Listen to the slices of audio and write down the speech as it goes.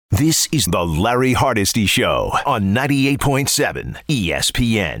This is the Larry Hardesty Show on 98.7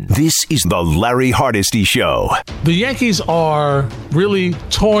 ESPN. This is the Larry Hardesty Show. The Yankees are really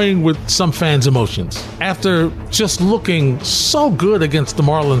toying with some fans' emotions. After just looking so good against the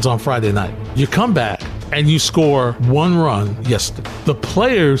Marlins on Friday night, you come back and you score one run yesterday. The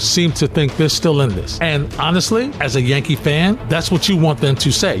players seem to think they're still in this. And honestly, as a Yankee fan, that's what you want them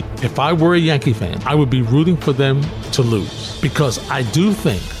to say. If I were a Yankee fan, I would be rooting for them to lose. Because I do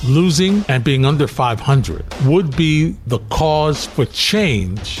think losing and being under 500 would be the cause for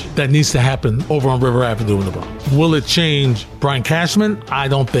change that needs to happen over on River Avenue in the Bronx. Will it change Brian Cashman? I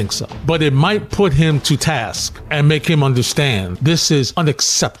don't think so. But it might put him to task and make him understand this is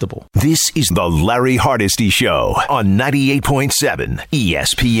unacceptable. This is the Larry Hardesty Show on 98.7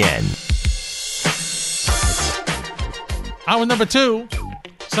 ESPN. Hour number 2,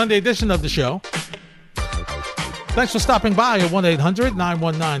 Sunday edition of the show. Thanks for stopping by at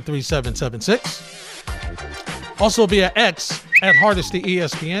 1-800-919-3776. Also via X at Hardesty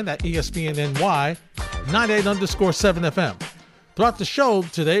ESPN, at ESPNNY, 98_7FM. Throughout the show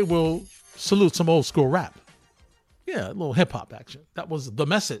today, we'll salute some old school rap. Yeah, a little hip hop action. That was The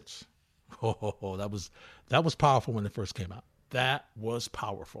Message. Oh, that was powerful when it first came out. That was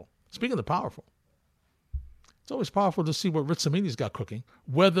powerful. Speaking of powerful, it's always powerful to see what Rich Cimini's got cooking,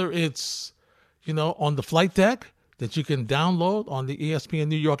 whether it's, on the flight deck that you can download on the ESPN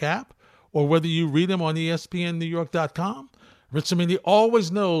New York app, or whether you read him on ESPNNewYork.com. Rich Cimini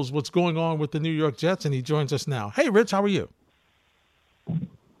always knows what's going on with the New York Jets, and he joins us now. Hey, Rich, how are you?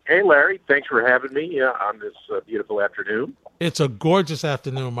 Hey, Larry. Thanks for having me on this beautiful afternoon. It's a gorgeous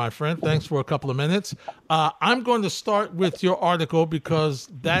afternoon, my friend. Thanks for a couple of minutes. I'm going to start with your article because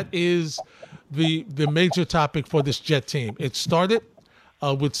that is the major topic for this Jet team. It started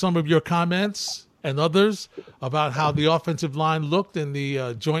with some of your comments and others about how the offensive line looked in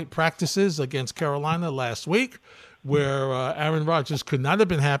the joint practices against Carolina last week, where Aaron Rodgers could not have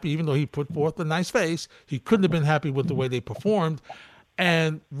been happy, even though he put forth a nice face. He couldn't have been happy with the way they performed.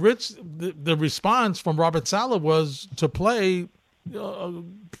 And Rich, the response from Robert Saleh was to play a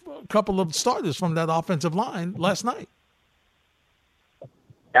couple of starters from that offensive line last night.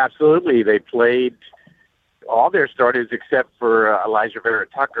 Absolutely. They played all their starters except for Elijah Vera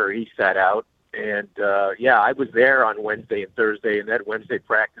Tucker. He sat out. And, I was there on Wednesday and Thursday, and that Wednesday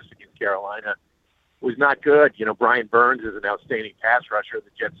practice against Carolina was not good. Brian Burns is an outstanding pass rusher.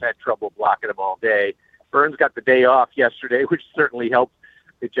 The Jets had trouble blocking him all day. Burns got the day off yesterday, which certainly helped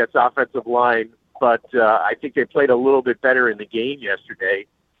the Jets' offensive line. But I think they played a little bit better in the game yesterday.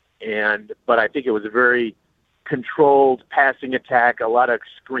 But I think it was a very controlled passing attack, a lot of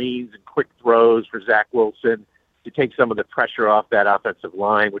screens and quick throws for Zach Wilson to take some of the pressure off that offensive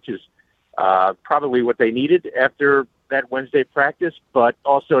line, which is probably what they needed after that Wednesday practice, but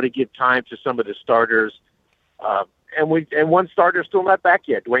also to give time to some of the starters. And one starter still not back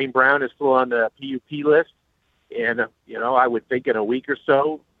yet. Dwayne Brown is still on the PUP list. And, I would think in a week or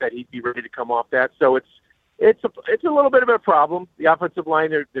so that he'd be ready to come off that. So it's a little bit of a problem. The offensive line,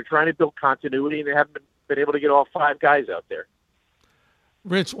 they're trying to build continuity, and they haven't been able to get all 5 guys out there.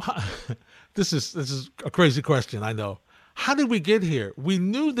 Rich, this is a crazy question, I know. How did we get here? We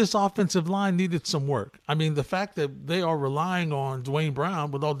knew this offensive line needed some work. I mean, the fact that they are relying on Dwayne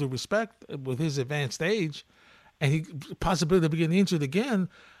Brown, with all due respect, with his advanced age, and he possibility of getting injured again.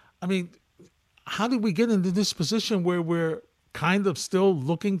 I mean, how did we get into this position where we're kind of still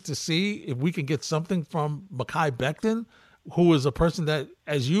looking to see if we can get something from Mekhi Becton, who is a person that,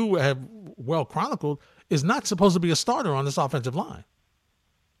 as you have well chronicled, is not supposed to be a starter on this offensive line?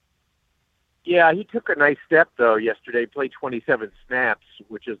 Yeah, he took a nice step, though, yesterday. Played 27 snaps,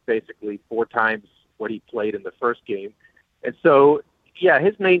 which is basically 4 times what he played in the first game. And so,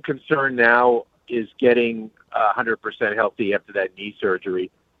 his main concern now is getting 100% healthy after that knee surgery.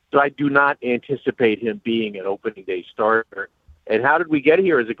 So I do not anticipate him being an opening day starter. And how did we get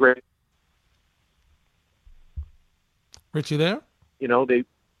here is a great... Richie there? Hello,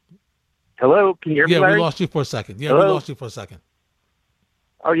 can you hear me, Larry? Yeah, we lost you for a second.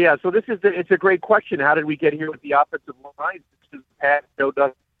 Oh, yeah. So it's a great question. How did we get here with the offensive line? This is Pat Joe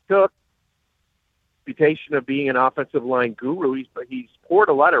Doug took reputation of being an offensive line guru. He's poured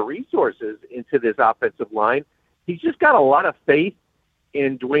a lot of resources into this offensive line. He's just got a lot of faith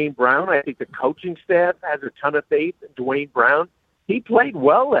in Dwayne Brown. I think the coaching staff has a ton of faith in Dwayne Brown. He played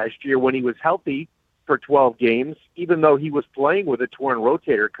well last year when he was healthy for 12 games, even though he was playing with a torn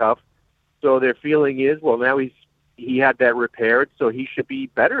rotator cuff. So their feeling is, well, now he had that repaired, so he should be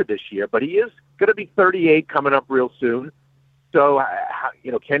better this year. But he is going to be 38 coming up real soon. So,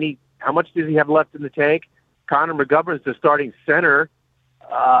 how much does he have left in the tank? Connor McGovern's the starting center.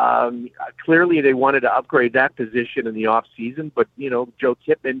 Clearly, they wanted to upgrade that position in the offseason, but, Joe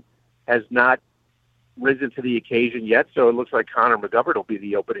Tippmann has not risen to the occasion yet, so it looks like Connor McGovern will be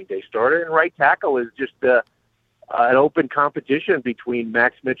the opening day starter. And right tackle is just an open competition between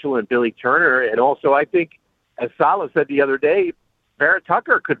Max Mitchell and Billy Turner. And also, I think, as Salah said the other day, Vera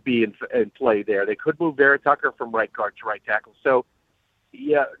Tucker could be in play there. They could move Vera Tucker from right guard to right tackle. So,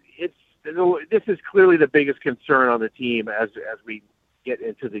 yeah, this is clearly the biggest concern on the team as we get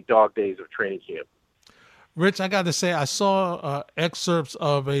into the dog days of training camp. Rich, I got to say, I saw excerpts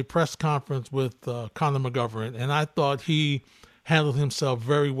of a press conference with Connor McGovern, and I thought he handled himself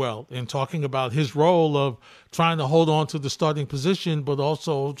very well in talking about his role of trying to hold on to the starting position, but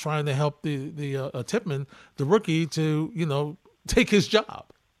also trying to help the Tippmann, the rookie, to, take his job.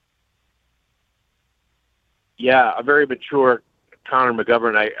 Yeah, a very mature Connor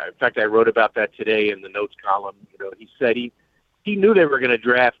McGovern. In fact, I wrote about that today in the notes column. He said he knew they were going to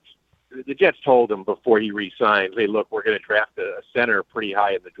draft. The Jets told him before he re-signed, hey, look, we're going to draft a center pretty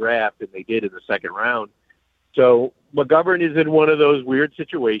high in the draft, and they did in the second round. So McGovern is in one of those weird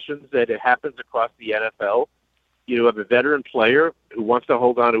situations that it happens across the NFL. You have a veteran player who wants to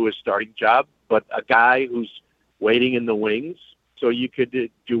hold on to his starting job, but a guy who's waiting in the wings. So you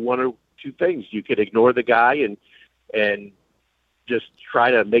could do one or two things. You could ignore the guy and just try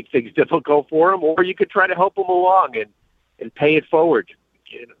to make things difficult for him, or you could try to help him along and pay it forward.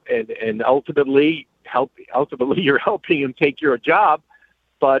 And ultimately you're helping him take your job.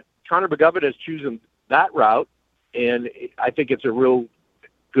 But Connor McGovern has chosen that route, and I think it's a real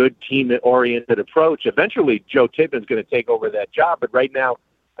good team-oriented approach. Eventually, Joe Tippmann's going to take over that job, but right now,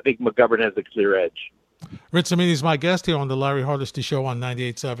 I think McGovern has the clear edge. Rich Cimini is my guest here on the Larry Hardesty Show on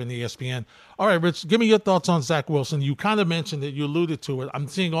 98.7 ESPN. All right, Rich, give me your thoughts on Zach Wilson. You kind of mentioned it. You alluded to it. I'm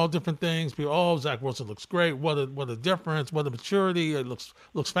seeing all different things. People, Zach Wilson looks great. What a difference. What a maturity. It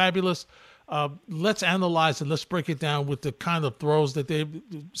looks fabulous. Let's analyze it. Let's break it down with the kind of throws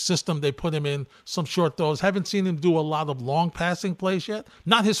system they put him in, some short throws. Haven't seen him do a lot of long passing plays yet.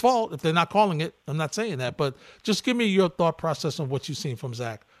 Not his fault if they're not calling it. I'm not saying that, but just give me your thought process on what you've seen from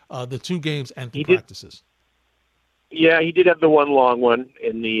Zach, the two games and the practices. Yeah, he did have the one long one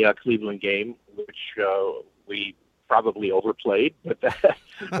in the Cleveland game, which we probably overplayed, but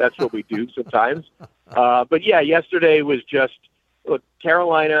that's what we do sometimes. But yeah, yesterday was just, look,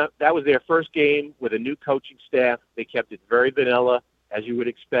 Carolina, that was their first game with a new coaching staff. They kept it very vanilla, as you would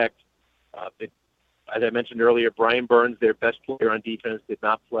expect. As I mentioned earlier, Brian Burns, their best player on defense, did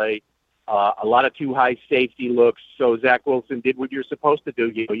not play. A lot of too high safety looks. So Zach Wilson did what you're supposed to do.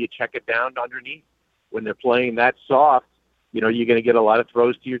 You check it down underneath. When they're playing that soft, you're going to get a lot of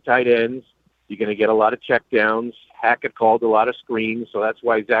throws to your tight ends. You're going to get a lot of check downs. Hackett called a lot of screens. So that's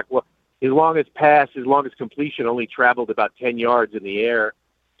why his longest pass, his longest completion only traveled about 10 yards in the air.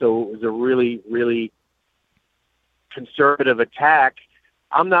 So it was a really, really conservative attack.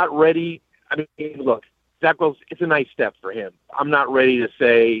 I'm not ready. I mean, look, Zach Wilson, it's a nice step for him. I'm not ready to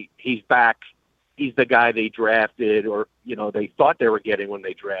say he's back. He's the guy they drafted or, they thought they were getting when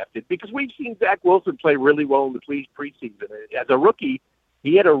they drafted, because we've seen Zach Wilson play really well in the preseason. As a rookie,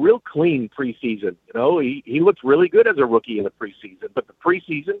 he had a real clean preseason. He looked really good as a rookie in the preseason, but the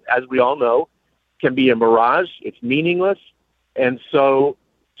preseason, as we all know, can be a mirage. It's meaningless. And so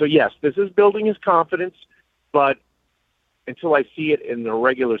yes, this is building his confidence, but until I see it in the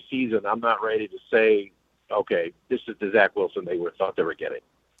regular season, I'm not ready to say, okay, this is the Zach Wilson they thought they were getting.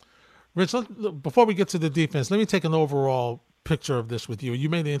 Rich, before we get to the defense, let me take an overall picture of this with you. You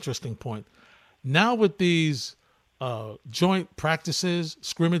made an interesting point. Now with these joint practices,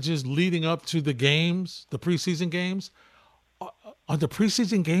 scrimmages leading up to the games, the preseason games, are the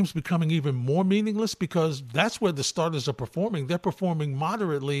preseason games becoming even more meaningless? Because that's where the starters are performing. They're performing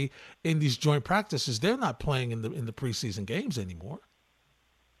moderately in these joint practices. They're not playing in the preseason games anymore.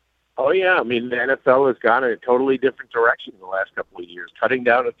 Oh, yeah. I mean, the NFL has gone in a totally different direction in the last couple of years, cutting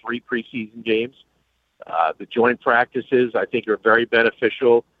down to 3 preseason games. The joint practices, I think, are very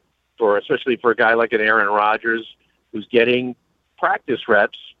beneficial especially for a guy like an Aaron Rodgers who's getting practice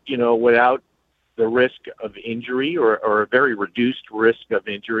reps, without the risk of injury or a very reduced risk of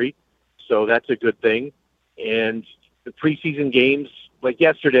injury. So that's a good thing. And the preseason games, like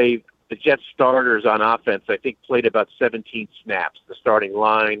yesterday, the Jets starters on offense, I think, played about 17 snaps, the starting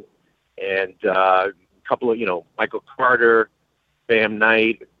line, and a couple of, Michael Carter, Bam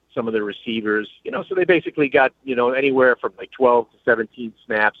Knight, some of the receivers, so they basically got, anywhere from like 12 to 17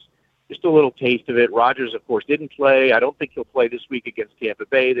 snaps, just a little taste of it. Rodgers, of course, didn't play. I don't think he'll play this week against Tampa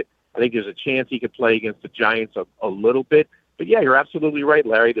Bay. I think there's a chance he could play against the Giants a little bit. But yeah, you're absolutely right,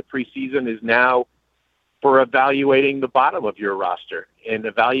 Larry. The preseason is now for evaluating the bottom of your roster and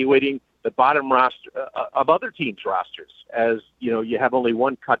evaluating the bottom roster of other teams' rosters. As you have only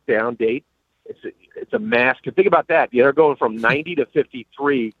one cut down date. It's a mask. Think about that. They're going from 90 to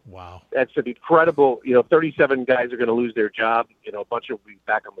 53. Wow. That's an incredible, 37 guys are going to lose their job. A bunch will be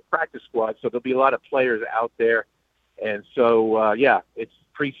back on the practice squad. So there'll be a lot of players out there. And so, it's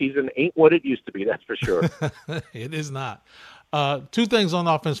preseason ain't what it used to be. That's for sure. It is not. Two things on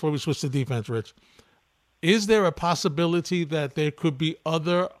offense before we switch to defense, Rich. Is there a possibility that there could be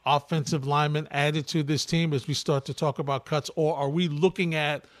other offensive linemen added to this team as we start to talk about cuts, or are we looking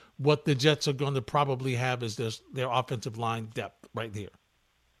at what the Jets are going to probably have as their offensive line depth right here?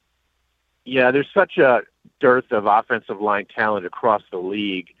 Yeah, there's such a dearth of offensive line talent across the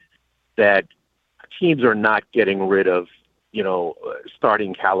league that teams are not getting rid of,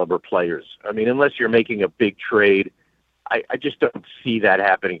 starting caliber players. I mean, unless you're making a big trade, I just don't see that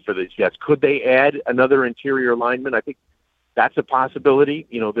happening for the Jets. Could they add another interior lineman? I think that's a possibility.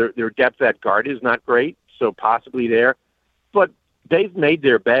 Their depth at guard is not great, so possibly there. But they've made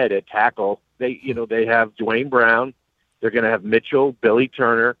their bed at tackle. They have Dwayne Brown. They're going to have Mitchell, Billy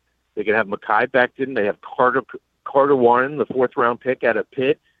Turner. They're going to have Mekhi Becton. They have Carter Warren, the 4th-round pick out of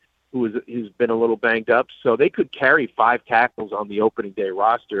Pitt, who's been a little banged up. So they could carry 5 tackles on the opening day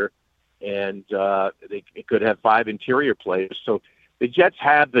roster, and they could have 5 interior players. So the Jets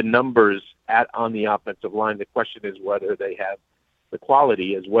have the numbers on the offensive line. The question is whether they have the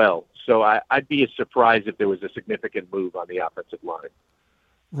quality as well. So I'd be surprised if there was a significant move on the offensive line.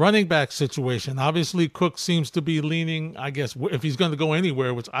 Running back situation. Obviously, Cook seems to be leaning, I guess, if he's going to go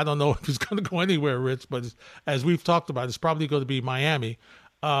anywhere, which I don't know if he's going to go anywhere, Rich, but as we've talked about, it's probably going to be Miami.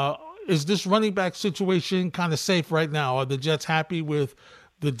 Is this running back situation kind of safe right now? Are the Jets happy with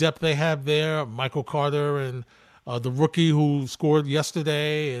the depth they have there? Michael Carter and the rookie who scored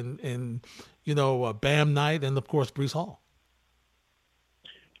yesterday and Bam Knight and, of course, Breece Hall.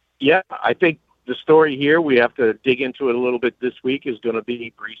 Yeah, I think the story here, we have to dig into it a little bit this week, is going to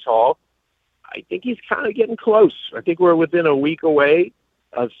be Breece Hall. I think he's kind of getting close. I think we're within a week away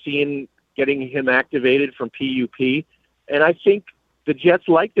of getting him activated from PUP. And I think the Jets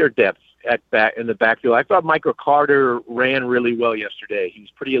like their depth in the backfield. I thought Michael Carter ran really well yesterday. He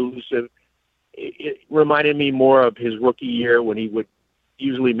was pretty elusive. It reminded me more of his rookie year when he would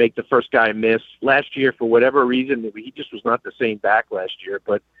usually make the first guy miss. Last year, for whatever reason, he just was not the same back last year,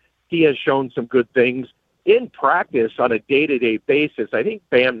 but he has shown some good things in practice on a day-to-day basis. I think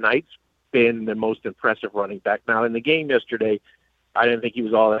Bam Knight's been the most impressive running back. Now, in the game yesterday, I didn't think he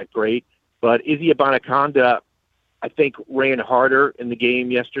was all that great, but Izzy Abanikanda, I think, ran harder in the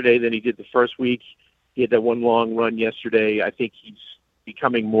game yesterday than he did the first week. He had that one long run yesterday. I think he's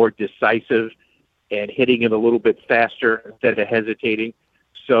becoming more decisive and hitting it a little bit faster instead of hesitating.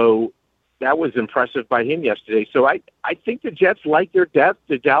 So that was impressive by him yesterday. So I think the Jets like their depth.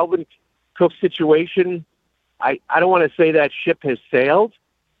 The Dalvin Cook situation, I don't want to say that ship has sailed,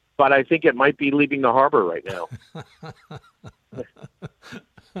 but I think it might be leaving the harbor right now.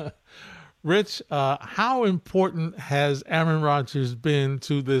 Rich, how important has Aaron Rodgers been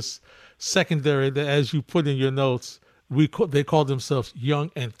to this secondary that, as you put in your notes, they call themselves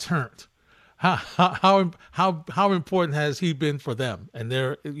young and turned? How important has he been for them and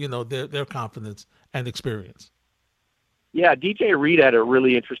their confidence and experience? Yeah, DJ Reed had a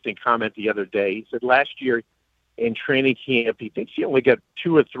really interesting comment the other day. He said last year in training camp, he thinks he only got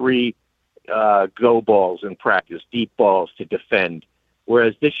 2 or 3 go balls in practice, deep balls to defend.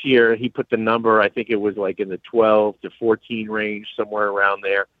 Whereas this year he put the number, I think it was like in the 12 to 14 range, somewhere around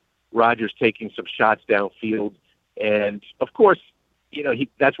there. Rodgers taking some shots downfield. And of course,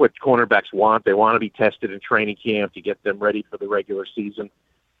 that's what cornerbacks want. They want to be tested in training camp to get them ready for the regular season.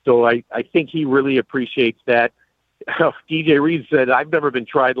 So I think he really appreciates that. DJ Reed said, "I've never been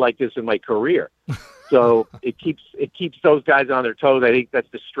tried like this in my career." So it keeps those guys on their toes. I think that's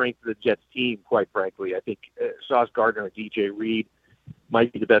the strength of the Jets team, quite frankly. I think Sauce Gardner and DJ Reed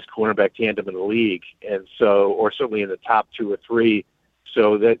might be the best cornerback tandem in the league, and so, or certainly in the top 2 or 3.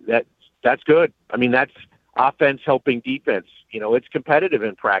 So that's good. I mean, that's offense helping defense. It's competitive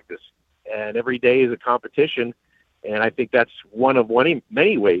in practice, and every day is a competition. And I think that's one of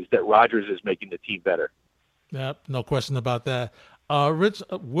many ways that Rodgers is making the team better. Yeah, no question about that. Rich,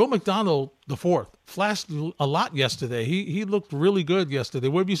 Will McDonald, the 4th, flashed a lot yesterday. He looked really good yesterday.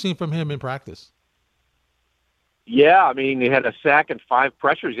 What have you seen from him in practice? Yeah, I mean, he had a sack and 5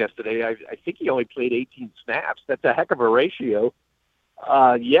 pressures yesterday. I think he only played 18 snaps. That's a heck of a ratio.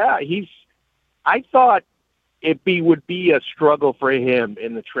 I thought it would be a struggle for him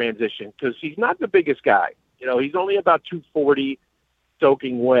in the transition because he's not the biggest guy. He's only about 240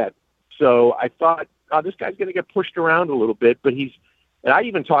 soaking wet. So I thought this guy's going to get pushed around a little bit, but and I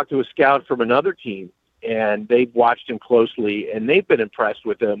even talked to a scout from another team, and they've watched him closely, and they've been impressed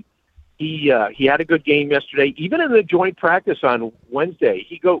with him. He had a good game yesterday. Even in the joint practice on Wednesday,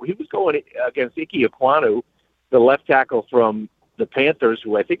 he was going against Ike Ekwonu, the left tackle from the Panthers,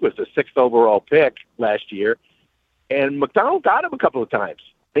 who I think was the 6th overall pick last year. And McDonald got him a couple of times,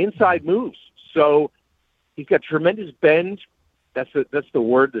 inside moves. So he's got tremendous bend. That's the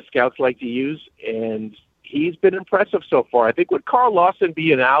word the scouts like to use. And he's been impressive so far. I think with Carl Lawson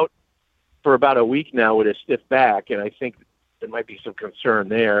being out for about a week now with a stiff back, and I think there might be some concern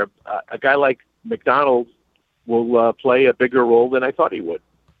there, a guy like McDonald will play a bigger role than I thought he would.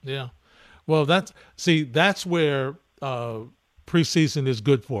 Yeah. Well, that's where preseason is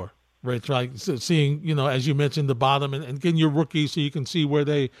good for, Rich, right? So seeing, as you mentioned, the bottom and getting your rookies so you can see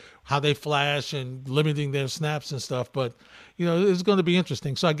how they flash and limiting their snaps and stuff. But, it's going to be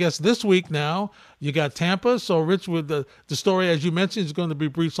interesting. So I guess this week now you got Tampa. So, Rich, with the story, as you mentioned, is going to be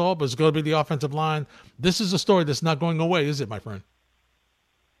Breece Hall, but it's going to be the offensive line. This is a story that's not going away, is it, my friend?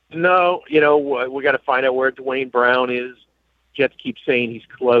 No, we got to find out where Dwayne Brown is. Jets keep saying he's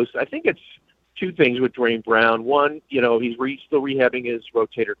close. I think it's two things with Dwayne Brown. One, he's still rehabbing his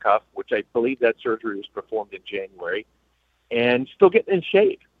rotator cuff, which I believe that surgery was performed in January, and still getting in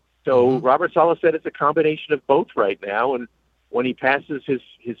shape. So Robert Saleh said it's a combination of both right now, and when he passes his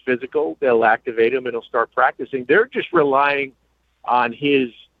physical, they'll activate him and he'll start practicing. They're just relying on his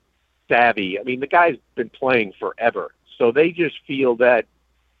savvy. I mean, the guy's been playing forever, so they just feel that,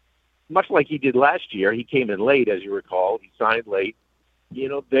 much like he did last year, he came in late, as you recall. He signed late.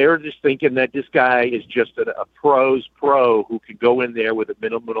 They're just thinking that this guy is just a pro's pro who can go in there with a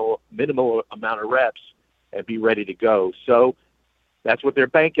minimal amount of reps and be ready to go. So that's what they're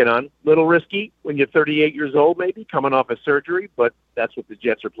banking on. Little risky when you're 38 years old, maybe, coming off a surgery, but that's what the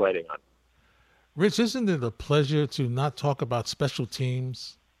Jets are planning on. Rich, isn't it a pleasure to not talk about special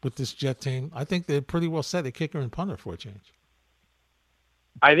teams with this Jet team? I think they're pretty well set at kicker and punter for a change.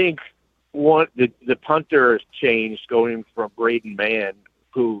 I think the punter changed going from Braden Mann,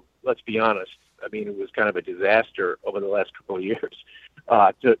 who, let's be honest, I mean, it was kind of a disaster over the last couple of years,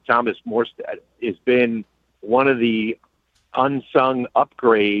 to Thomas Morstead. Has been one of the unsung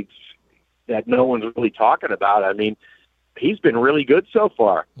upgrades that no one's really talking about. I mean, he's been really good so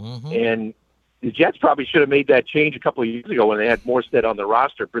far. And the Jets probably should have made that change a couple of years ago when they had Morstead on the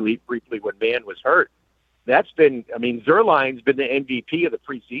roster briefly when Mann was hurt. Zerline's been the MVP of the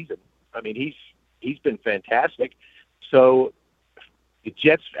preseason. I mean, he's been fantastic. So the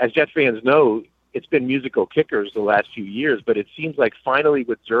Jets, as Jets fans know, it's been musical kickers the last few years, but it seems like finally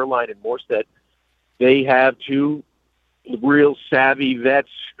with Zerline and Morstead, they have two real savvy vets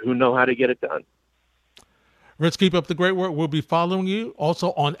who know how to get it done. Rich, keep up the great work. We'll be following you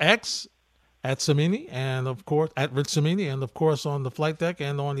also on X at Cimini, and of course at Rich Cimini, and of course on the flight deck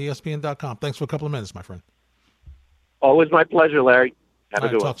and on ESPN.com. Thanks for a couple of minutes, my friend. Always my pleasure, Larry. Have a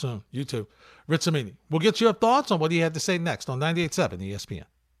good one. Talk soon. You too. Rich Cimini. We'll get your thoughts on what he had to say next on 98.7 ESPN.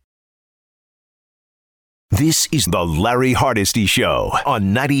 This is the Larry Hardesty Show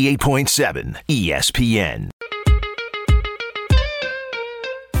on 98.7 ESPN.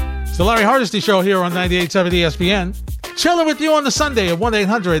 It's the Larry Hardesty Show here on 98.7 ESPN. Chilling with you on the Sunday at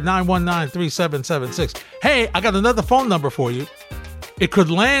 1-800-919-3776. Hey, I got another phone number for you. It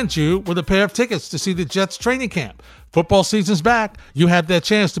could land you with a pair of tickets to see the Jets training camp. Football season's back. You have that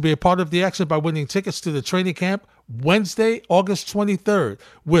chance to be a part of the action by winning tickets to the training camp Wednesday, August 23rd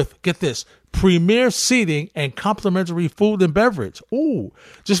with, get this, premier seating and complimentary food and beverage. Ooh,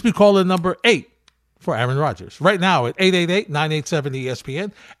 just be calling number 8 for Aaron Rodgers. Right now at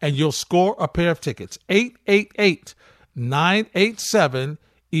 888-987-ESPN, and you'll score a pair of tickets.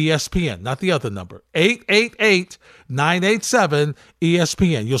 888-987-ESPN, not the other number.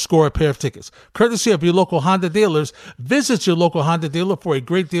 888-987-ESPN. You'll score a pair of tickets. Courtesy of your local Honda dealers. Visit your local Honda dealer for a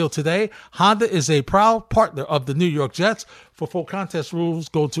great deal today. Honda is a proud partner of the New York Jets. For full contest rules,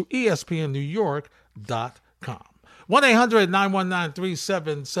 go to ESPNNewYork.com.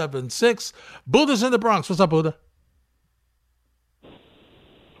 1-800-919-3776. Buddha's in the Bronx. What's up, Buddha?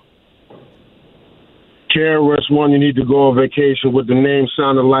 KRS-One, you need to go on vacation with the name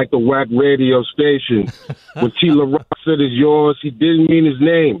sounding like the whack radio station. When T. La Rock said it's yours, he didn't mean his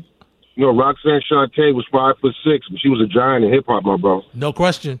name. You know, Roxanne Shante was 5'6", but she was a giant in hip-hop, my bro. No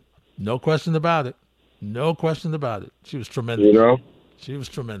question. No question about it. No question about it. She was tremendous. You know? She was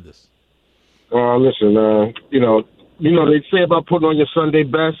tremendous. Listen, you know, they say about putting on your Sunday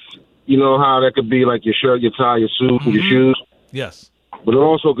best, you know how that could be like your shirt, your tie, your suit, and your shoes? Yes. But it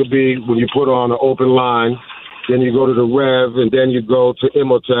also could be when you put on an open line, then you go to the Rev, and then you go to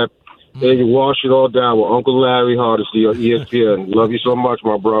Imhotep, And you wash it all down with Uncle Larry Hardesty on ESPN. Love you so much,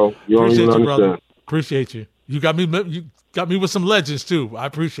 my bro. You don't even understand. Brother. Appreciate you. You got me with some legends too. I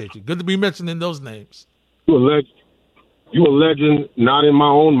appreciate you. Good to be mentioning those names. You a legend, not in my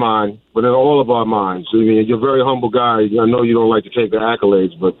own mind, but in all of our minds. I mean, you're a very humble guy. I know you don't like to take the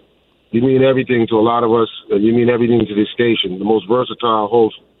accolades, but you mean everything to a lot of us. You mean everything to this station. The most versatile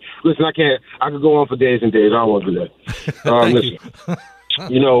host. Listen, I could go on for days and days. I won't do that. Listen,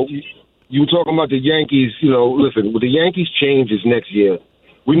 you were talking about the Yankees. Listen, with the Yankees changes next year,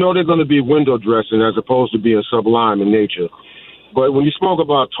 we know they're going to be window dressing as opposed to being sublime in nature. But when you spoke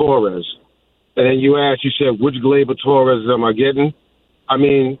about Torres, and then you said, which Gleyber Torres am I getting? I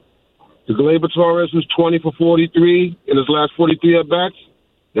mean, the Gleyber Torres who's 20 for 43 in his last 43 at-bats,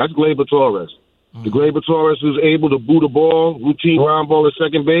 that's Gleyber Torres. The Gleyber Torres who's able to boot a ball, routine ground ball at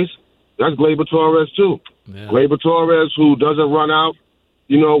second base, that's Gleyber Torres too. Yeah. Gleyber Torres who doesn't run out,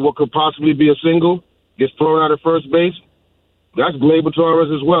 what could possibly be a single, gets thrown out at first base, that's Gleyber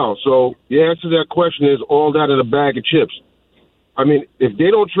Torres as well. So the answer to that question is all that in a bag of chips. I mean, if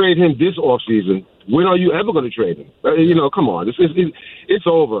they don't trade him this offseason, when are you ever going to trade him? Come on. It's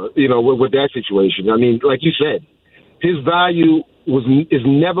over, with that situation. I mean, like you said, his value is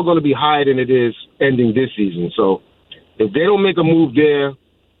never going to be higher than it is ending this season. So if they don't make a move there,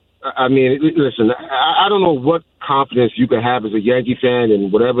 I mean, listen, I don't know what confidence you can have as a Yankee fan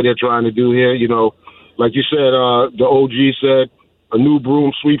in whatever they're trying to do here. Like you said, the OG said, a new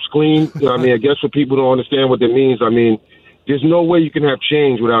broom sweeps clean. I mean, I guess for people who don't understand what that means, I mean, there's no way you can have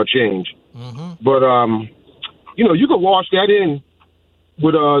change without change. Mm-hmm. But, you can wash that in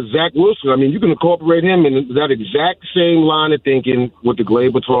with Zach Wilson. I mean, you can incorporate him in that exact same line of thinking with the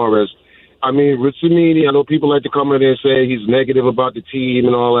Gleyber Torres. I mean, Rich Cimini, I know people like to come in there and say he's negative about the team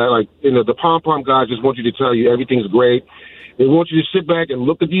and all that. Like, the pom-pom guys just want you to tell you everything's great. They want you to sit back and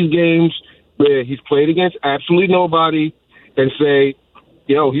look at these games where he's played against absolutely nobody and say,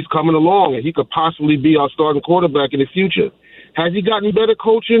 he's coming along and he could possibly be our starting quarterback in the future. Has he gotten better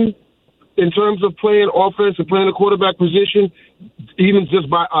coaching in terms of playing offense and playing the quarterback position, even just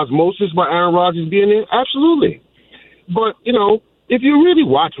by osmosis by Aaron Rodgers being there? Absolutely. But, if you really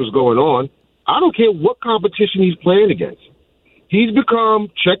watch what's going on, I don't care what competition he's playing against. He's become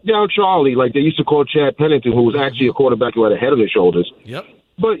check down Charlie, like they used to call Chad Pennington, who was actually a quarterback who had a head on his shoulders. Yep.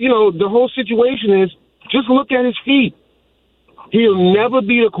 But, the whole situation is just look at his feet. He'll never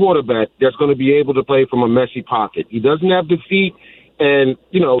be a quarterback that's going to be able to play from a messy pocket. He doesn't have the feet, and,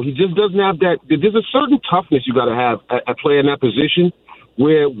 he just doesn't have that. There's a certain toughness you got to have at playing that position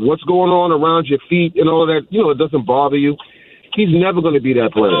where what's going on around your feet and all that, it doesn't bother you. He's never going to be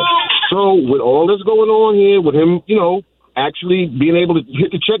that player. So with all that's going on here, with him, actually being able to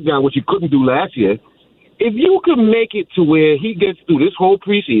hit the check down, which he couldn't do last year, if you could make it to where he gets through this whole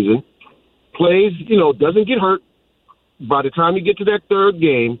preseason, plays, doesn't get hurt, by the time you get to that third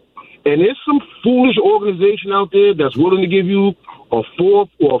game, and there's some foolish organization out there that's willing to give you a fourth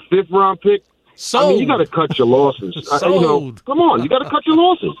or a fifth round pick, I mean, you got to cut your losses. Come on, you got to cut your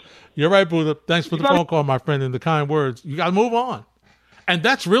losses. You're right, Buddha. Thanks for the phone call, my friend, and the kind words. You got to move on. And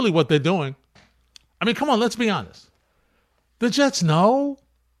that's really what they're doing. I mean, come on, let's be honest. The Jets know.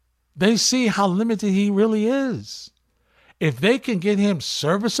 They see how limited he really is. If they can get him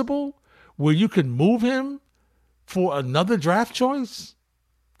serviceable, where you can move him for another draft choice,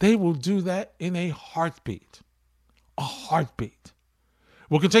 they will do that in a heartbeat. A heartbeat.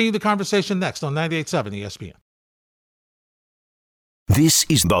 We'll continue the conversation next on 98.7 ESPN. This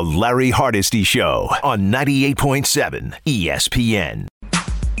is the Larry Hardesty Show on 98.7 ESPN.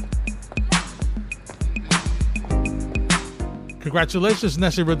 Congratulations,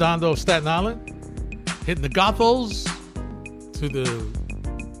 Nessie Redondo of Staten Island. Hitting the Gothels to the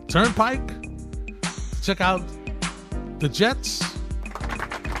Turnpike. Check out the Jets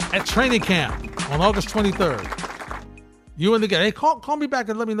at training camp on August 23rd. You and the guy. Hey, call me back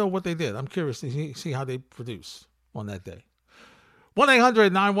and let me know what they did. I'm curious to see how they produce on that day.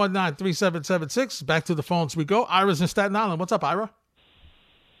 1-800-919-3776. Back to the phones we go. Ira's in Staten Island. What's up, Ira?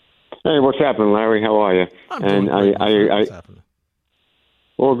 Hey, what's happening, Larry? How are you? I'm doing great. What's happening?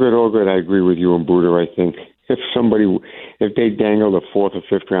 All good. I agree with you and Buddha. I think if they dangled a fourth or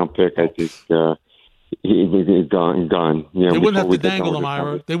fifth round pick, I think he's gone. They wouldn't have to dangle him,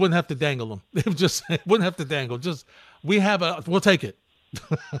 Ira. They wouldn't have to dangle him. They wouldn't have to dangle. We'll take it.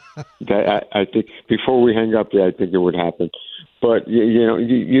 I think before we hang up there, I think it would happen. But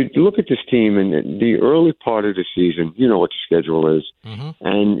you look at this team and the early part of the season. You know what the schedule is, and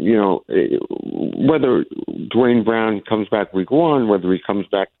whether Dwayne Brown comes back week 1, whether he comes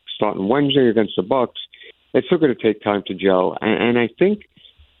back starting Wednesday against the Bucs, it's still going to take time to gel. And I think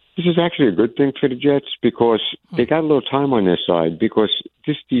this is actually a good thing for the Jets because they got a little time on their side because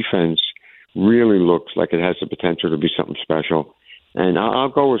this defense really looks like it has the potential to be something special. And I'll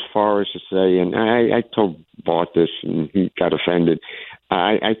go as far as to say, and I told Bart this, and he got offended,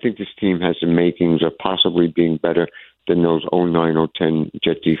 I think this team has the makings of possibly being better than those 09, 010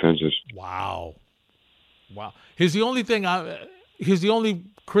 Jet defenses. Wow. Here's the only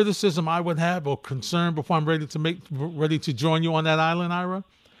criticism I would have or concern before I'm ready to join you on that island, Ira.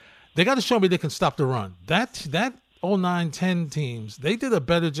 They got to show me they can stop the run. That 09-10 teams, they did a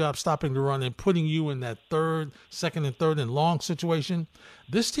better job stopping the run and putting you in that second and third and long situation.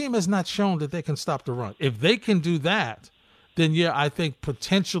 This team has not shown that they can stop the run. If they can do that, then yeah, I think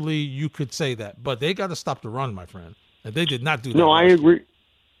potentially you could say that. But they got to stop the run, my friend. And they did not do that. No, I agree.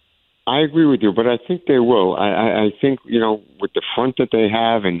 I agree with you, but I think they will. I think, with the front that they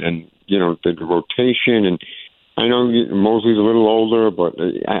have and the rotation, and I know Mosley's a little older, but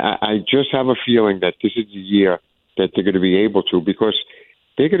I just have a feeling that this is the year that they're going to be able to, because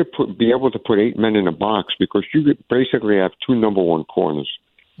they're going to be able to put 8 men in a box, because you basically have 2 number 1 corners.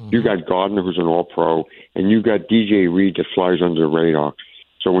 Mm-hmm. You got Gardner, who's an all-pro, and you got DJ Reed that flies under the radar.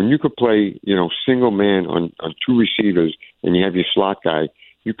 So when you could play, single man on 2 receivers, and you have your slot guy,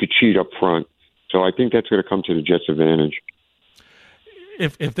 you could cheat up front. So I think that's going to come to the Jets' advantage.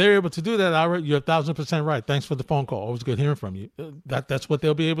 If they're able to do that, Ira, you're 1,000% right. Thanks for the phone call. Always good hearing from you. That's what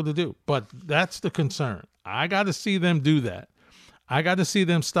they'll be able to do. But that's the concern. I got to see them do that. I got to see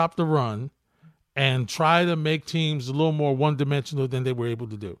them stop the run and try to make teams a little more one-dimensional than they were able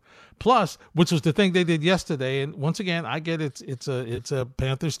to do. Plus, which was the thing they did yesterday, and once again, I get it's a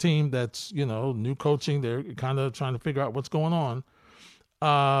Panthers team that's, new coaching. They're kind of trying to figure out what's going on.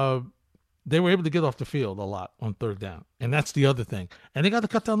 They were able to get off the field a lot on third down, and that's the other thing. And they got to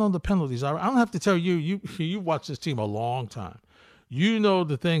cut down on the penalties. I don't have to tell you, you watch this team a long time. You know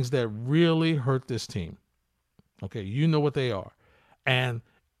the things that really hurt this team. Okay, you know what they are. And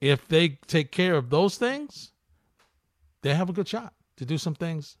if they take care of those things, they have a good shot to do some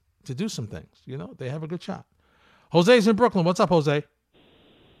things. They have a good shot. Jose's in Brooklyn. What's up, Jose?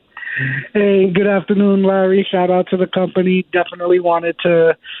 Hey, good afternoon, Larry. Shout out to the company. Definitely wanted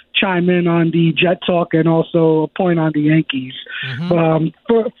to chime in on the Jet talk and also a point on the Yankees.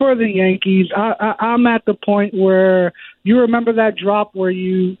 Mm-hmm. For the Yankees, I'm at the point where you remember that drop where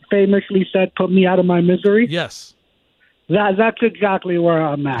you famously said, "Put me out of my misery." Yes. That's exactly where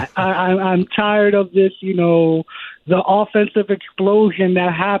I'm at. I'm tired of this, the offensive explosion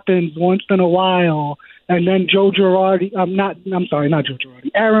that happens once in a while. And then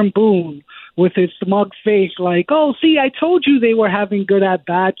Aaron Boone with his smug face like, oh, see, I told you they were having good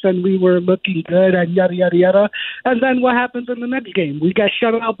at-bats and we were looking good and yada, yada, yada. And then what happens in the next game? We get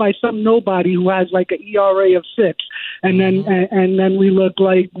shut out by some nobody who has like an ERA of 6. And then we look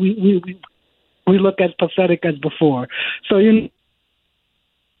like we look as pathetic as before. So,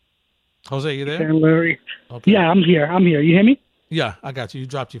 Jose, you there? Larry. Okay. Yeah, I'm here. You hear me? Yeah, I got you. You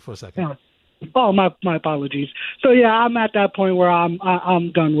dropped you for a second. Yeah. Oh, my apologies. So yeah, I'm at that point where I'm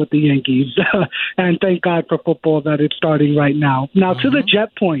done with the Yankees, and thank God for football that it's starting right now. Now to the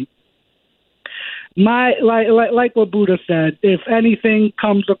Jet point, like what Buddha said, if anything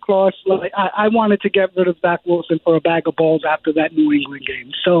comes across, I wanted to get rid of Zach Wilson for a bag of balls after that New England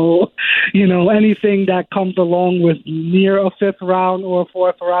game. So, anything that comes along with near a 5th round or a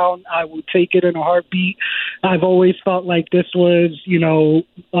 4th round, I will take it in a heartbeat. I've always felt like this was,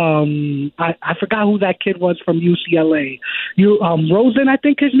 I forgot who that kid was from UCLA. Rosen, I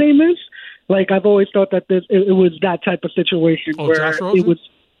think his name is. Like, I've always thought that it was that type of situation where Josh Rosen? It was.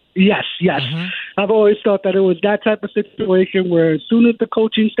 Yes. Mm-hmm. I've always thought that it was that type of situation where as soon as the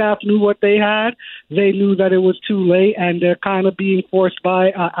coaching staff knew what they had, they knew that it was too late, and they're kind of being forced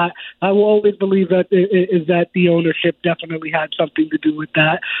by. I will always believe that the ownership definitely had something to do with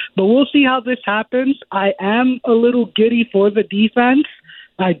that. But we'll see how this happens. I am a little giddy for the defense.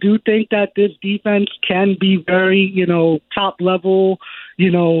 I do think that this defense can be very, top level,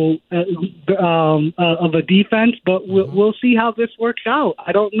 of a defense, but we'll see how this works out.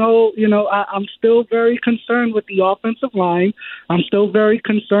 I don't know, I'm still very concerned with the offensive line. I'm still very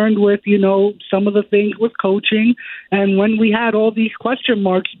concerned with, some of the things with coaching. And when we had all these question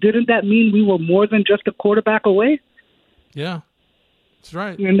marks, didn't that mean we were more than just a quarterback away? Yeah, that's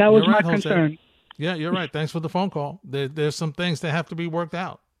right. And that was my concern. Yeah, you're right. Thanks for the phone call. There's some things that have to be worked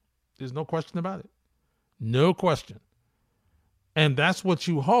out. There's no question about it. No question. And that's what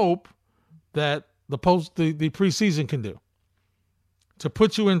you hope that the preseason can do, to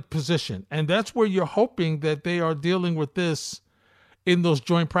put you in position. And that's where you're hoping that they are dealing with this in those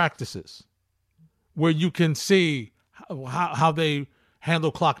joint practices, where you can see how they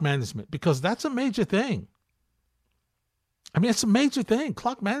handle clock management, because that's a major thing. I mean, it's a major thing.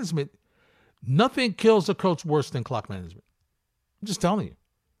 Clock management, nothing kills a coach worse than clock management. I'm just telling you.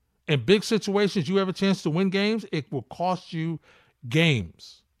 In big situations, you have a chance to win games, it will cost you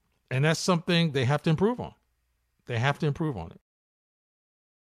games. And that's something they have to improve on. They have to improve on it.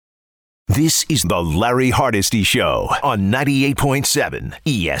 This is the Larry Hardesty Show on 98.7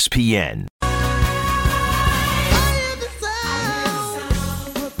 ESPN.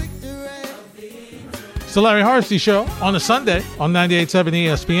 It's the Larry Hardesty Show on a Sunday on 98.7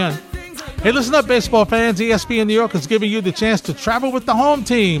 ESPN. Hey, listen up, baseball fans. ESPN New York is giving you the chance to travel with the home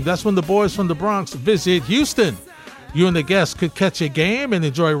team. That's when the boys from the Bronx visit Houston. You and the guests could catch a game and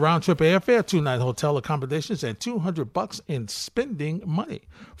enjoy round-trip airfare, 2-night hotel accommodations, and $200 in spending money.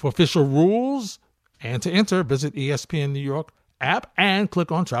 For official rules and to enter, visit ESPN New York app and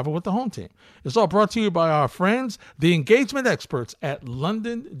click on Travel with the Home Team. It's all brought to you by our friends, the engagement experts at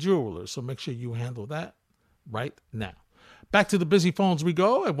London Jewelers. So make sure you handle that right now. Back to the busy phones we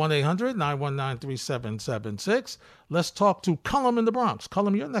go at 1-800-919-3776. Let's talk to Cullum in the Bronx.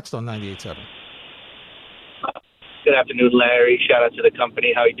 Cullum, you're next on 98.7. Good afternoon, Larry. Shout out to the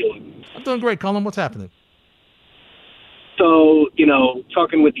company. How are you doing? I'm doing great, Cullum. What's happening? So,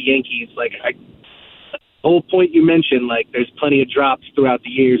 talking with the Yankees, the whole point you mentioned, there's plenty of drops throughout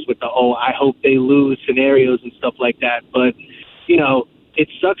the years with I hope they lose scenarios and stuff like that. But, it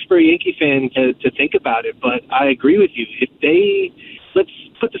sucks for a Yankee fan to think about it. But I agree with you. If let's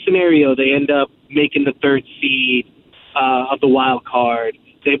put the scenario, they end up making the third seed of the wild card.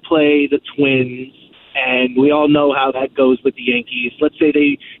 They play the Twins. And we all know how that goes with the Yankees. Let's say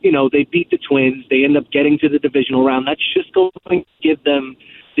they beat the Twins. They end up getting to the divisional round. That's just going to give them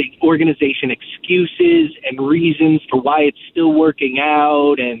the organization excuses and reasons for why it's still working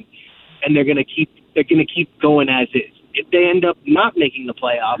out, and they're going to keep going as is. If they end up not making the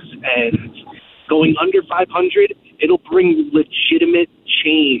playoffs and going under 500, it'll bring legitimate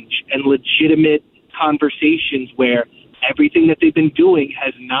change and legitimate conversations where everything that they've been doing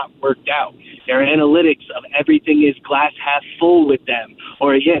has not worked out. Their analytics of everything is glass half full with them.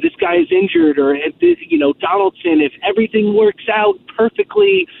 Or, this guy is injured. Or, Donaldson, if everything works out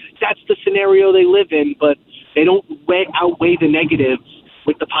perfectly, that's the scenario they live in. But they don't outweigh the negatives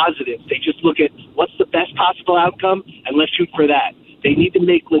with the positives. They just look at what's the best possible outcome, and let's shoot for that. They need to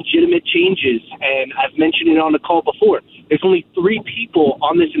make legitimate changes. And I've mentioned it on the call before. There's only 3 people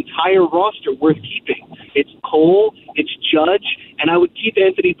on this entire roster worth keeping. It's Cole, it's Judge, and I would keep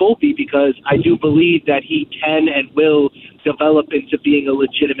Anthony Volpe because I do believe that he can and will develop into being a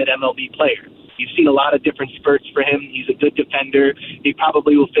legitimate MLB player. You've seen a lot of different spurts for him. He's a good defender. He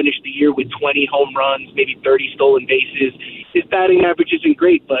probably will finish the year with 20 home runs, maybe 30 stolen bases. His batting average isn't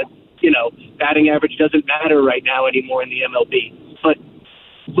great, but, batting average doesn't matter right now anymore in the MLB. But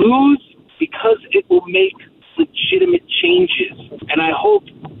lose because it will make legitimate changes. And I hope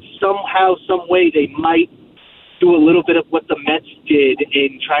somehow, some way they might do a little bit of what the Mets did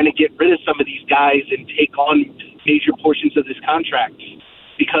in trying to get rid of some of these guys and take on major portions of this contract.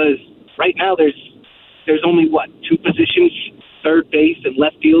 Because right now there's only, 2 positions, third base and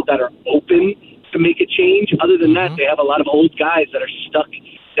left field, that are open to make a change. Other than that, they have a lot of old guys that are stuck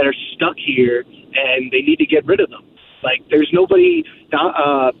here, and they need to get rid of them. There's nobody,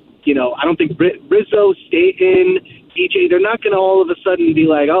 I don't think Rizzo, Stanton, DJ, they're not going to all of a sudden be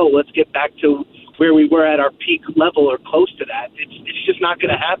like, let's get back to where we were at our peak level or close to that. It's just not going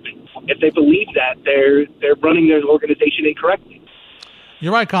to happen. If they believe that, they're running their organization incorrectly.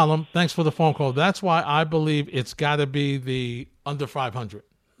 You're right, Colin. Thanks for the phone call. That's why I believe it's got to be the under 500.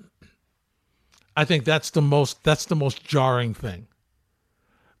 I think that's the most jarring thing.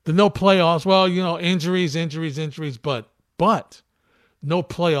 The no playoffs, injuries, but no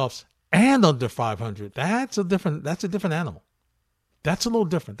playoffs and under 500. That's a different animal. That's a little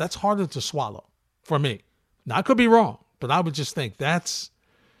different. That's harder to swallow for me. Now, I could be wrong, but I would just think that's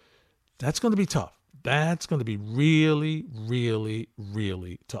going to be tough. That's going to be really, really,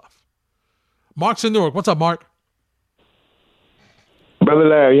 really tough. Mark's in Newark. What's up, Mark? Brother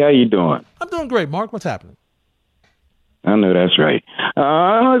Larry, how you doing? I'm doing great, Mark. What's happening? I know that's right.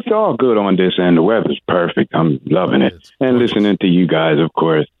 It's all good on this end. The weather's perfect. I'm loving it. And listening to you guys, of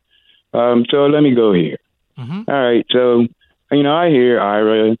course. So let me go here. Mm-hmm. All right. So, I hear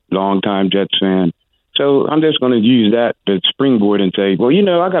Ira, longtime Jets fan. So I'm just going to use that to springboard and say, well,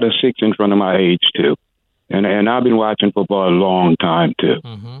 I got a 6 in front of my age, too. And I've been watching football a long time, too.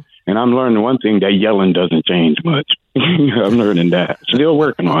 Mm-hmm. And I'm learning one thing, that yelling doesn't change much. I'm learning that. Still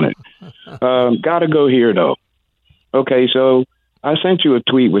working on it. Got to go here, though. Okay, so I sent you a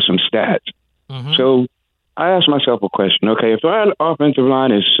tweet with some stats. Mm-hmm. So I asked myself a question. Okay, if our offensive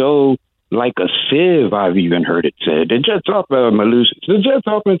line is so like a sieve, I've even heard it said. The Jets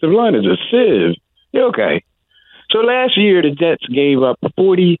offensive line is a sieve. Yeah, okay. So last year, the Jets gave up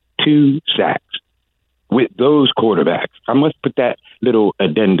 42 sacks with those quarterbacks. I must put that little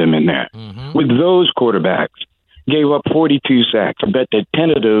addendum in there. Mm-hmm. With those quarterbacks, gave up 42 sacks. I bet that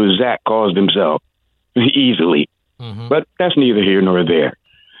 10 of those Zach caused himself easily. Mm-hmm. But that's neither here nor there.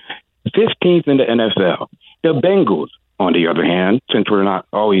 15th in the NFL. The Bengals, on the other hand, since we're not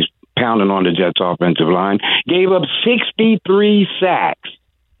always pounding on the Jets offensive line, gave up 63 sacks.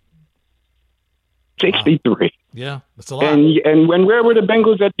 63. Wow. Yeah, that's a lot. And where were the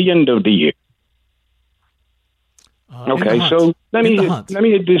Bengals at the end of the year? Okay, so let me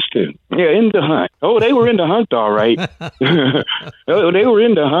hit this too. Yeah, in the hunt. Oh, they were in the hunt, all right. They were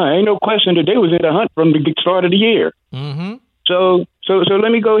in the hunt. Ain't no question that they was in the hunt from the start of the year. Mm-hmm. So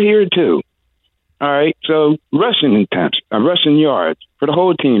let me go here too. All right. So rushing attempts, rushing yards for the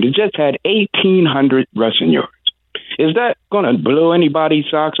whole team. The Jets had 1,800 rushing yards. Is that going to blow anybody's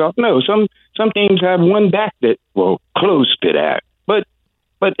socks off? No. Some teams have one back that, close to that, but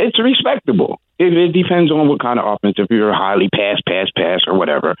it's respectable. It depends on what kind of offense. If you're a highly pass, or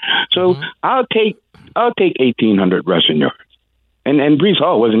whatever. So I'll take 1,800 rushing yards. And Breece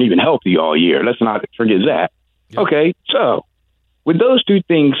Hall wasn't even healthy all year. Let's not forget that. Yep. Okay, so with those two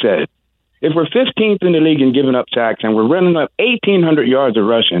things said, if we're 15th in the league in giving up sacks and we're running up 1,800 yards of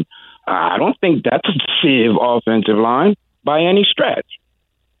rushing, I don't think that's a sieve offensive line by any stretch.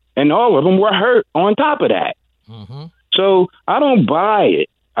 And all of them were hurt on top of that. Mm-hmm. So I don't buy it.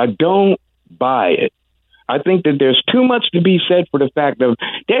 I don't buy it. I think that there's too much to be said for the fact of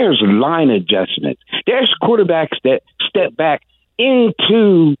there's line adjustments. There's quarterbacks that step back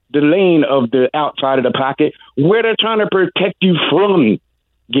into the lane of the outside of the pocket where they're trying to protect you from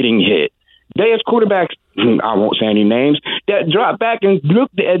getting hit. There's quarterbacks, I won't say any names, that drop back and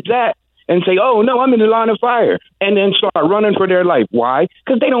look at that and say, oh, no, I'm in the line of fire, and then start running for their life. Why?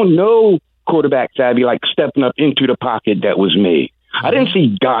 Because they don't know quarterback savvy like stepping up into the pocket that was me. I didn't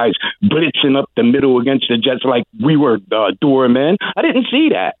see guys blitzing up the middle against the Jets like we were doormen. I didn't see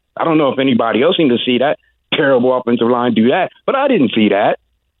that. I don't know if anybody else seemed to see that. Terrible offensive line do that, but I didn't see that.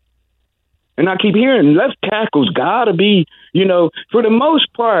 And I keep hearing left tackles got to be, for the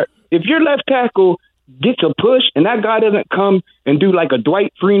most part, if your left tackle gets a push and that guy doesn't come and do like a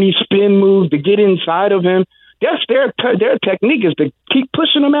Dwight Freeney spin move to get inside of him, that's their technique is to keep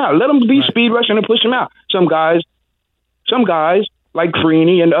pushing them out. Let them be speed rushing and push them out. Some guys like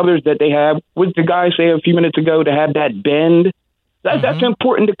Freeney and others that they have, what the guy say a few minutes ago, to have that bend. That's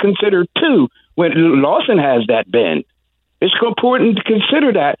important to consider too. When Lawson has that bend, it's important to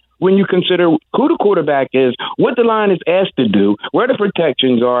consider that when you consider who the quarterback is, what the line is asked to do, where the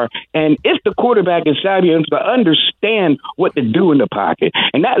protections are, and if the quarterback is savvy enough to understand what to do in the pocket.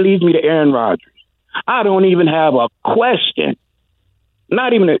 And that leads me to Aaron Rodgers. I don't even have a question.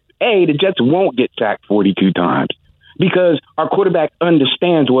 Not even the Jets won't get sacked 42 times because our quarterback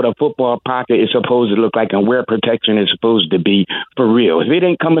understands what a football pocket is supposed to look like and where protection is supposed to be for real. If it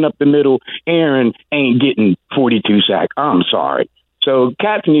ain't coming up the middle, Aaron ain't getting 42 sacks. I'm sorry. So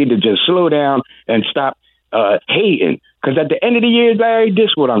cats need to just slow down and stop hating. Because at the end of the year, Larry, this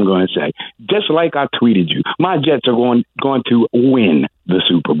is what I'm going to say. Just like I tweeted you, my Jets are going to win the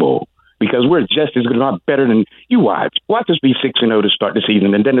Super Bowl. Because we're just as good, not better than you. Watch us be 6-0 to start the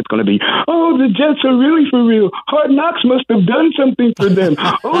season, and then it's going to be, the Jets are really for real. Hard Knocks must have done something for them.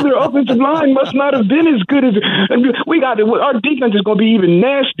 Their offensive line must not have been as good as our defense is going to be even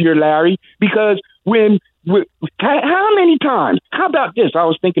nastier, Larry. Because how many times? How about this? I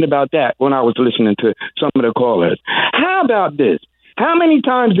was thinking about that when I was listening to some of the callers. How about this? How many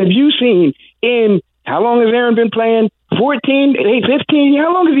times have you seen how long has Aaron been playing? 14, 15?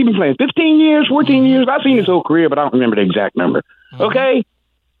 How long has he been playing? 15 years, 14 years? I've seen his whole career, but I don't remember the exact number. Okay?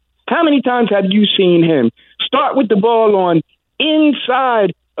 How many times have you seen him start with the ball on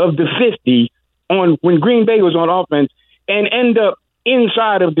inside of the 50 when Green Bay was on offense and end up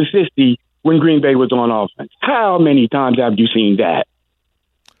inside of the 50 when Green Bay was on offense? How many times have you seen that?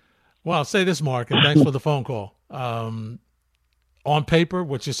 Well, I'll say this, Mark, and thanks for the phone call. On paper,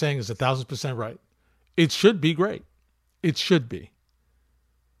 what you're saying is 1,000% right. It should be great. It should be.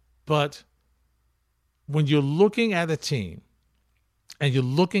 But when you're looking at a team and you're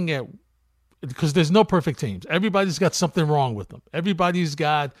looking at, because there's no perfect teams. Everybody's got something wrong with them. Everybody's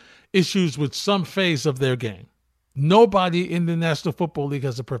got issues with some phase of their game. Nobody in the National Football League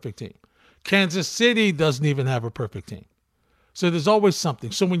has a perfect team. Kansas City doesn't even have a perfect team. So there's always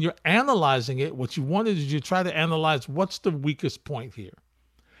something. So when you're analyzing it, what you want to do is you try to analyze what's the weakest point here.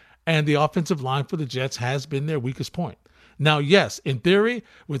 And the offensive line for the Jets has been their weakest point. Now, yes, in theory,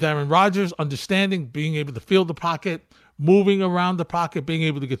 with Aaron Rodgers understanding, being able to field the pocket, moving around the pocket, being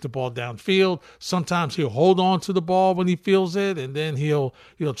able to get the ball downfield. Sometimes he'll hold on to the ball when he feels it, and then he'll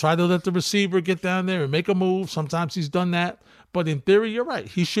try to let the receiver get down there and make a move. Sometimes he's done that. But in theory, you're right.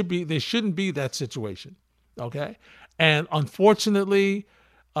 There shouldn't be that situation. Okay? And unfortunately,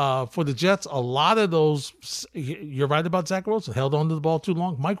 for the Jets, a lot of those, you're right about Zach Wilson, held on to the ball too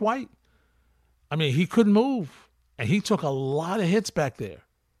long. Mike White, I mean, he couldn't move. And he took a lot of hits back there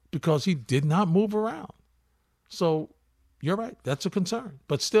because he did not move around. So you're right. That's a concern.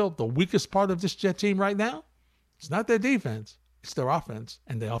 But still, the weakest part of this Jet team right now, it's not their defense. It's their offense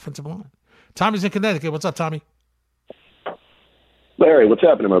and their offensive line. Tommy's in Connecticut. What's up, Tommy? Larry, what's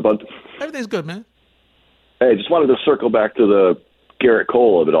happening, my bud? Everything's good, man. Hey, just wanted to circle back to the Garrett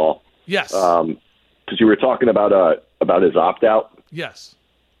Cole of it all. Yes. Because you were talking about his opt-out. Yes.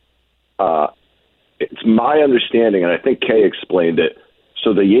 It's my understanding, and I think Kay explained it,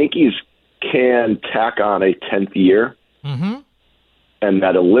 so the Yankees can tack on a 10th year, and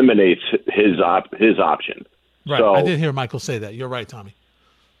that eliminates his option. Right. So, I did hear Michael say that. You're right, Tommy.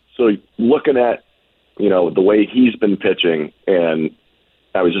 So looking at, the way he's been pitching, and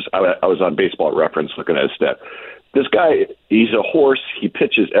I was on Baseball Reference looking at his stat. This guy, he's a horse. He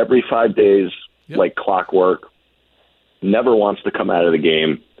pitches every 5 days like clockwork, never wants to come out of the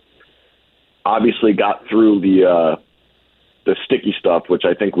game. Obviously got through the sticky stuff, which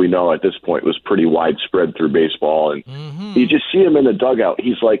I think we know at this point was pretty widespread through baseball. And you just see him in the dugout.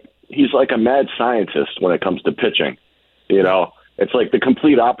 He's like a mad scientist when it comes to pitching. It's like the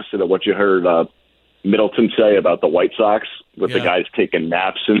complete opposite of what you heard Middleton say about the White Sox with the guys taking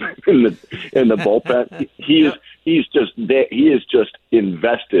naps in the bullpen. He is just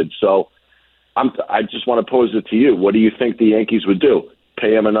invested. So I just want to pose it to you. What do you think the Yankees would do?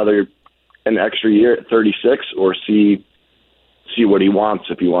 Pay him an extra year at 36, or see what he wants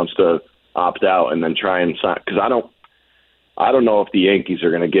if he wants to opt out and then try and sign? Because I don't know if the Yankees are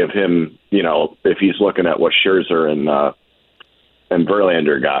going to give him, if he's looking at what Scherzer and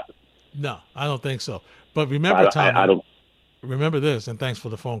Verlander got. No, I don't think so. But remember, Tommy, remember this, and thanks for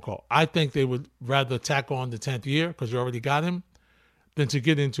the phone call. I think they would rather tack on the 10th year because you already got him than to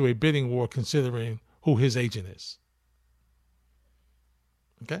get into a bidding war considering who his agent is.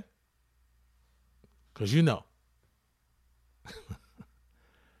 Okay? Because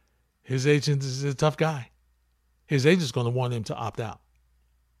his agent is a tough guy. His agent's going to want him to opt out.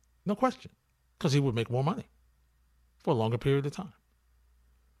 No question. Because he would make more money for a longer period of time.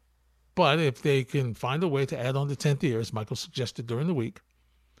 But if they can find a way to add on the 10th year, as Michael suggested during the week,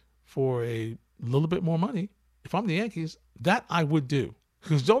 for a little bit more money, if I'm the Yankees, that I would do.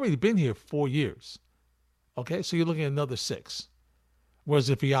 Because he's already been here 4 years. Okay? So you're looking at another 6. Whereas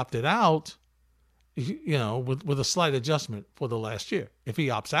if he opted out, with a slight adjustment for the last year. If he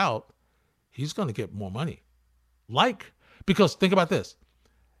opts out, he's going to get more money. Because think about this.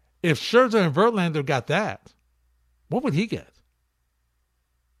 If Scherzer and Verlander got that, what would he get?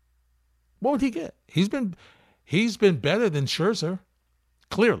 What would he get? He's been better than Scherzer,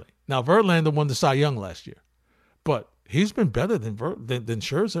 clearly. Now, Verlander won the Cy Young last year, but he's been better than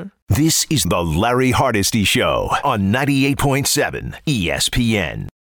Scherzer. This is the Larry Hardesty Show on 98.7 ESPN.